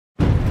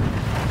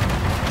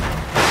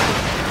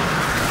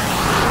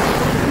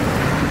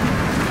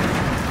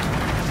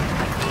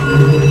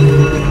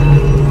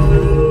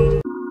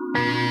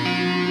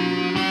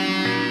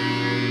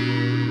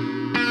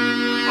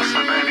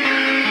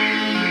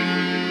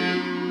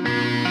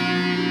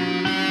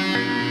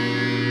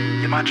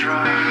my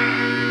drug,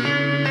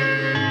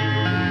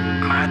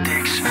 my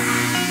addiction.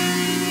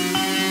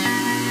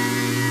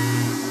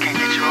 Can't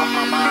get you off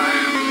my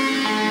mind.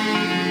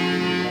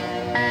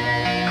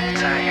 Let me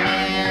tell you.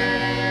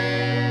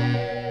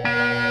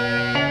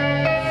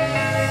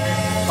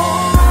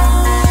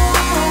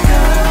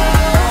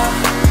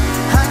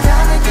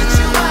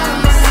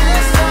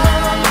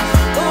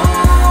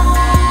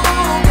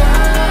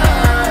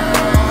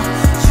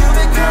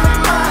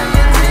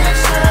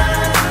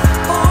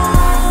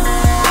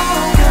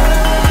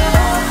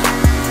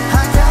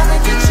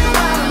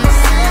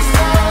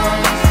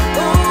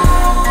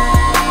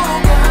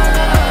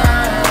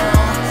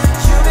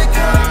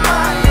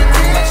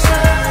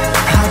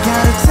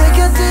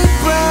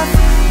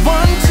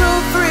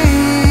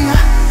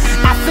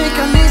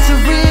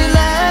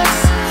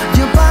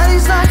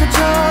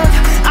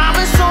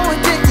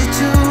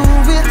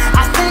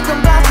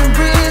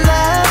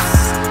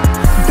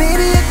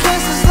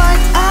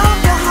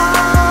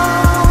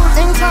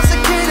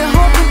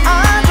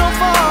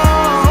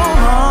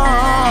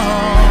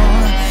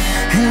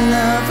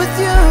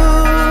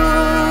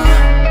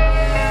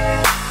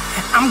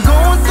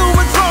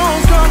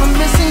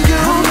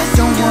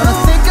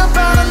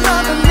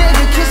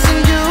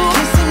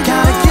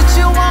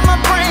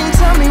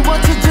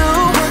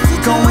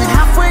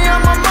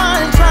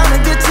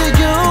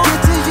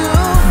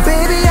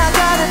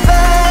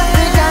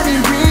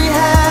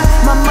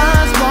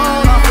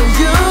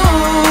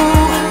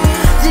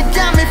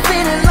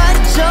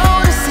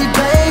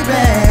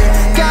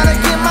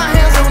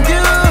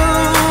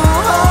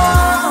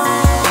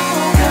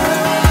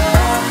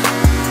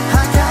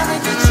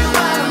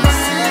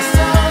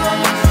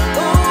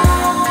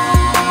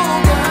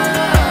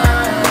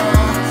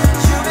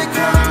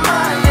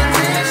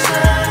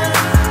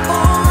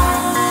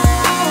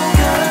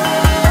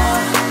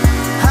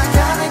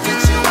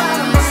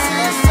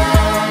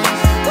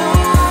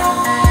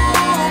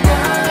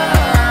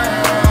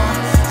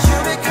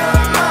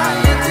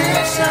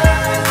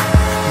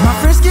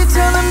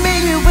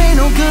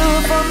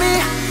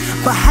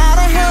 But how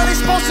the hell they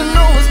supposed to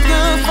know what's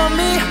good for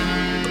me?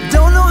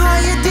 Don't know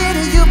how you did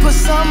it, you put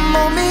something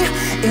on me.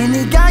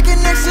 Any guy get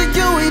next to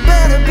you, he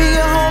better be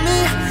a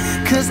homie.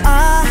 Cause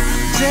I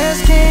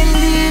just can't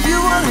leave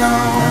you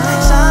alone.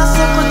 Shots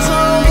up a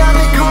tone, got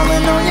me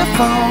calling on your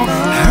phone.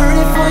 Heard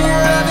it for your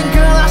loving,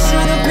 girl, I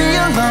shouldn't be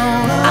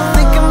alone. I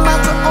think I'm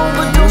about to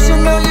overdose, you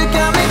know you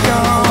got me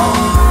gone.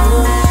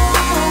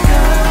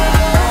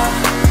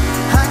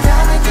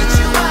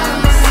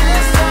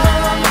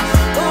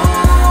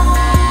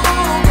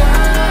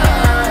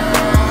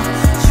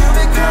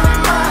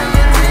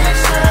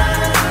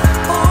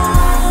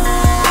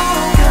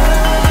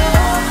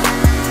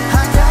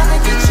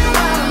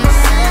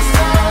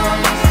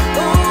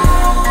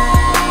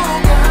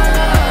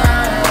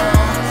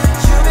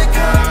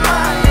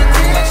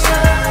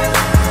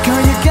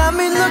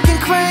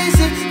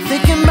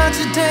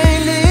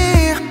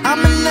 Daily,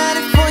 I'm an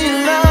addict for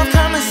your love,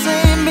 come and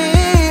save me.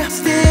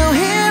 Still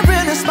here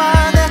in the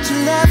spot that you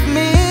left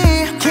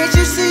me. Can't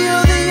you see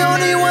you're the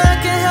only one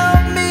that can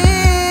help me?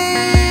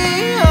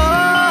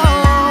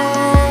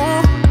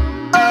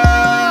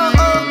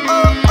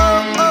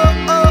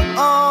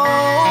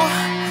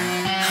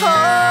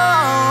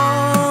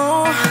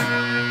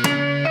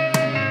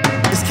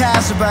 It's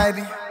Castle,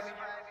 baby.